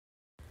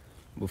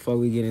Before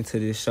we get into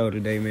this show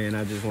today, man,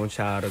 I just want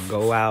y'all to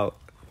go out,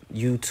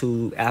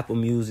 YouTube, Apple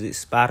Music,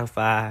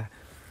 Spotify,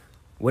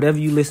 whatever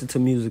you listen to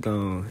music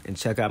on, and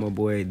check out my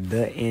boy,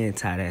 The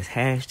Anti. That's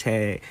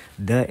hashtag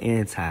The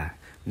Anti.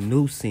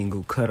 New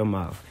single, Cut 'Em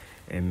Off.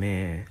 And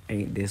man,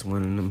 ain't this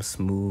one of them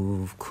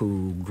smooth,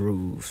 cool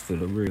grooves for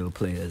the real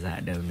players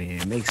out there,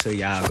 man. Make sure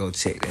y'all go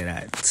check that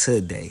out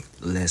today.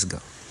 Let's go.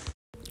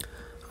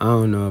 I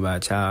don't know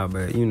about y'all,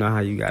 but you know how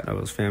you got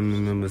those family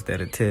members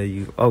that'll tell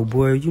you, "Oh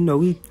boy,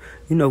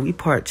 we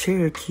part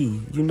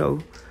Cherokee,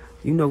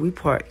 we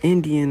part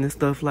Indian and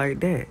stuff like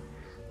that."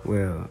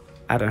 Well,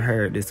 I done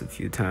heard this a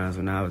few times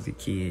when I was a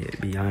kid,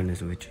 be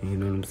honest with you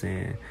know what I'm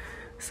saying?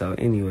 So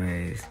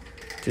anyways,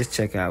 just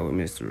check out what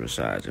Mr.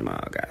 Rashad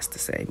Jamal got to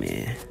say,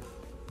 man.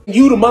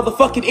 You the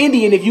motherfucking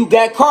Indian if you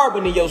got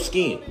carbon in your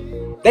skin.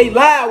 They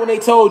lied when they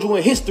told you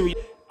in history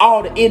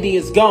all the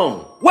Indians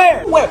gone.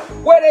 Where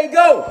they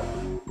go?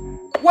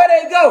 Where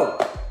they go?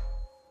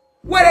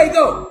 Where they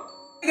go?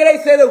 They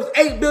said there was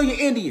 8 billion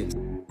Indians.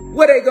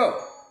 Where they go?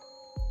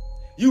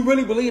 You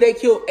really believe they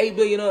killed 8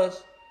 billion of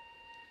us?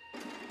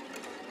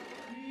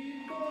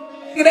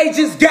 They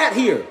just got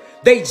here.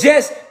 They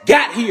just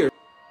got here.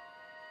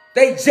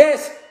 They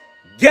just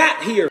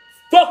got here.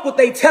 Fuck what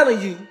they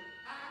telling you.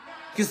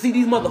 You see,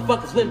 these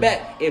motherfuckers went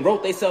back and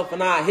wrote themselves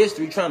in our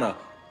history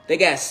they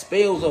got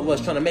spells of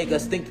us trying to make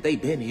us think that they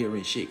been here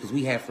and shit, because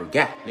we have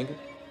forgot, nigga.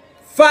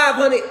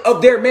 500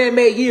 of their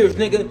man-made years,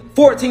 nigga.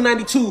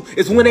 1492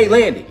 is when they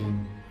landed.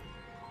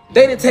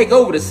 They didn't take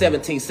over to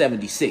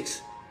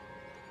 1776.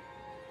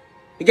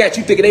 They got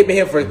you thinking they been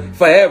here for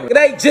forever.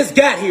 They just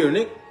got here,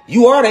 nigga.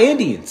 You are the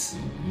Indians.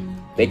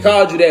 They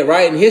called you that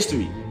right in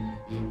history.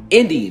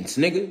 Indians,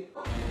 nigga.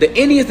 The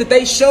Indians that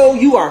they show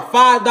you are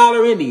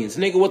 $5 Indians,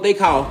 nigga. What they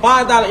call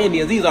 $5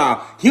 Indians. These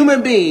are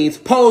human beings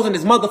posing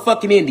as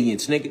motherfucking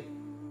Indians, nigga.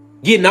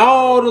 Getting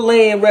all the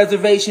land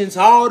reservations,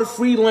 all the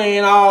free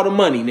land, all the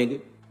money,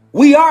 nigga.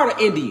 We are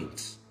the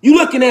Indians. You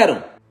looking at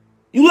them.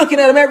 You looking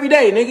at them every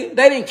day, nigga.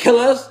 They didn't kill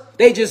us.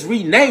 They just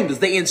renamed us.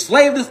 They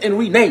enslaved us and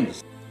renamed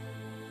us.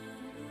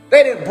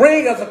 They didn't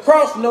bring us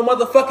across from no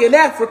motherfucking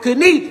Africa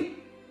neither.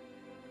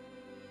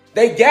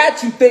 They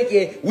got you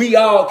thinking we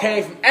all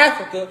came from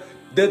Africa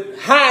to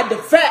hide the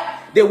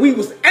fact that we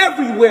was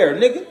everywhere,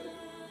 nigga.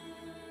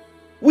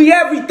 We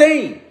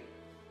everything.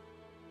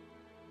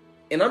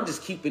 And I'm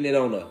just keeping it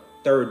on a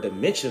third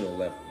dimensional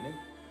level, nigga.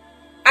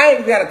 I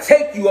ain't even gotta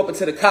take you up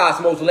into the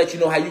cosmos to let you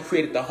know how you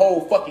created the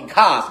whole fucking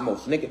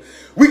cosmos, nigga.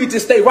 We can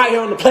just stay right here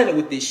on the planet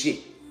with this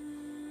shit.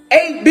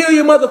 8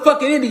 billion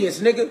motherfucking Indians,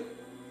 nigga.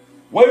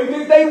 Where do you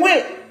think they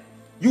went?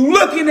 You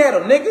looking at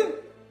them, nigga.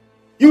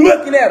 You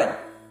looking at them.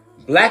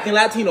 Black and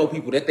Latino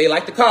people that they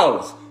like to call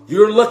us.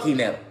 You're looking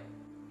at them.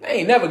 They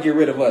ain't never get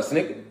rid of us,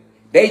 nigga.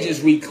 They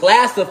just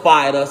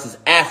reclassified us as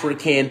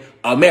African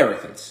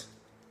Americans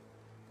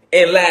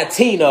and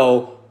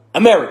Latino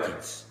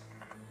Americans.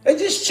 They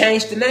just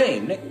changed the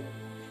name, nigga.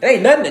 It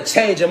ain't nothing to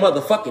change a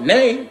motherfucking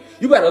name.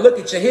 You better look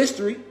at your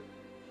history.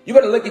 You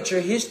better look at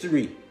your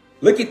history.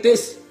 Look at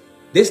this.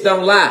 This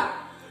don't lie.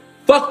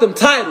 Fuck them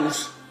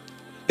titles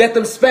that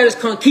them Spanish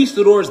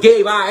conquistadors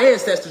gave our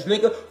ancestors,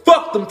 nigga.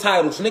 Fuck them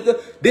titles, nigga.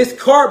 This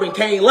carbon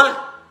can't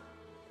lie.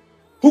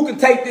 Who can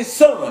take this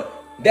sun?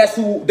 That's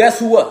who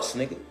us,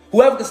 nigga.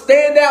 Whoever can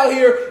stand out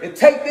here and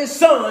take this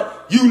sun,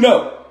 you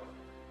know.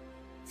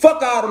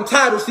 Fuck all them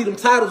titles. See, them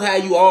titles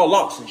have you all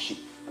lost and shit.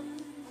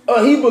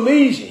 He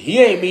Belizean. He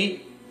ain't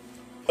me.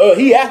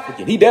 He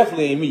African. He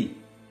definitely ain't me.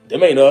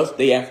 Them ain't us.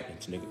 They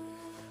Africans, nigga.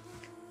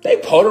 They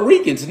Puerto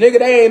Ricans, nigga.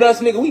 They ain't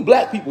us, nigga. We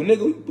black people,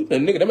 nigga.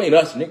 Nigga, them ain't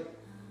us, nigga.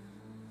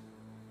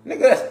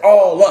 Nigga, that's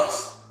all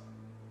us.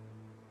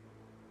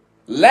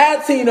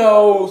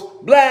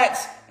 Latinos,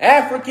 blacks,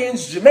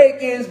 Africans,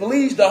 Jamaicans,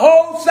 Belize, the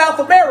whole South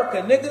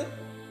America, nigga.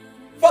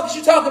 Fuck is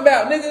you talking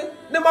about, nigga?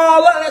 Them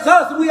all us, that's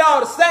us. We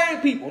all the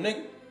same people,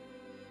 nigga.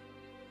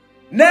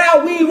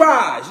 Now we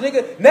rise,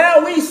 nigga.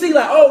 Now we see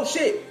like, oh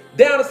shit,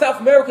 down in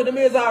South America, them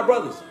is our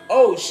brothers.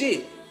 Oh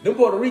shit, them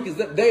Puerto Ricans,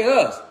 they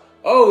us.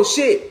 Oh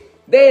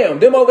shit, damn,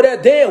 them over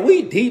there, damn,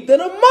 we deep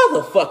than a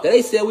motherfucker.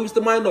 They said we was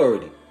the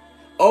minority.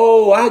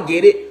 Oh, I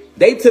get it.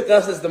 They took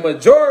us as the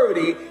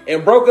majority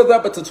and broke us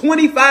up into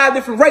 25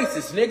 different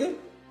races, nigga.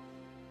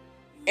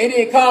 And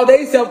then called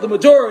themselves the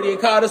majority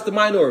and called us the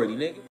minority,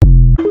 nigga.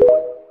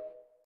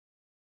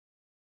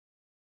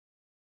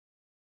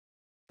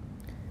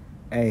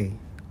 Hey,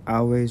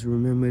 always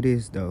remember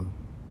this, though.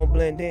 Don't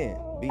blend in.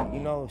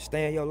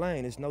 Stay in your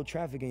lane. There's no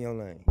traffic in your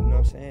lane. You know what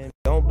I'm saying?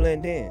 Don't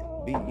blend in.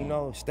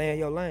 Stay in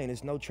your lane.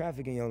 There's no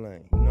traffic in your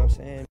lane. You know what I'm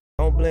saying?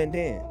 Don't blend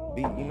in.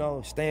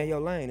 Stay in your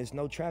lane. There's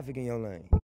no traffic in your lane.